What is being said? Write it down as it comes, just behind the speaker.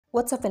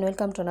What's up and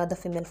welcome to another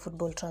female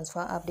football transfer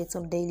updates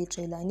on Daily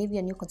Trailer. And if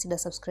you're new, consider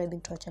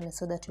subscribing to our channel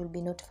so that you'll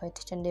be notified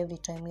each and every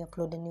time we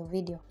upload a new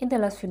video. In the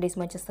last few days,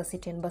 Manchester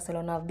City and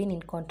Barcelona have been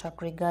in contact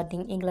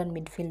regarding England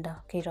midfielder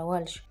Keira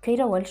Walsh.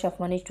 Keira Walsh have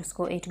managed to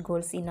score 8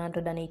 goals in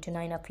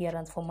 189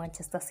 appearances for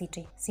Manchester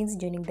City since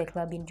joining the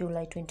club in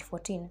July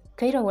 2014.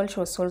 Keira Walsh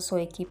was also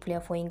a key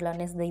player for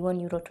England as they won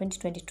Euro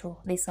 2022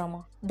 this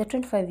summer. The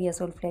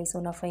 25-year-old player is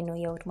on her final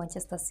year with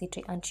Manchester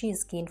City and she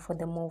is keen for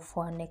the move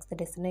for her next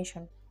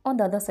destination. On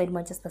the other side,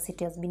 Manchester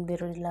City has been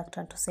very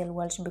reluctant to sell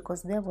Walsh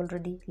because they have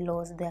already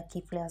lost their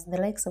key players,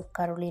 the likes of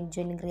Caroline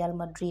joining Real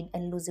Madrid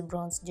and Lucy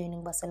Bronze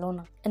joining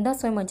Barcelona. And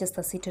that's why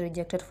Manchester City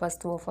rejected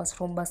first two offers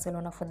from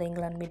Barcelona for the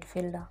England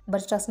midfielder.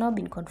 But it has now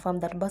been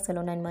confirmed that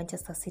Barcelona and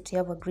Manchester City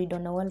have agreed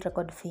on a world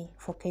record fee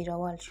for Keira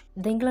Walsh.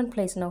 The England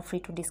player is now free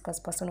to discuss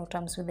personal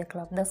terms with the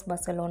club, thus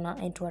Barcelona,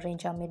 and to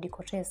arrange a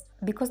medical test,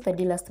 because the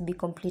deal has to be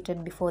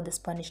completed before the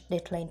Spanish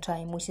deadline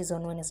time, which is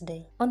on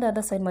Wednesday. On the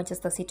other side,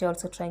 Manchester City are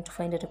also trying to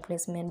find a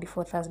replacement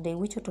before Thursday,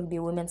 which will be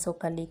Women's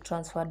Soccer League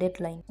transfer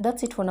deadline.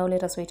 That's it for now.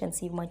 Let us wait and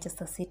see if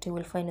Manchester City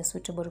will find a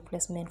suitable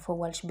replacement for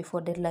Walsh before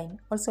deadline.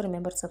 Also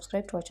remember to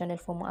subscribe to our channel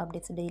for more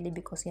updates daily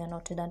because you are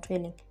not done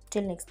trailing.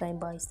 Till next time,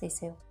 bye, stay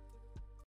safe.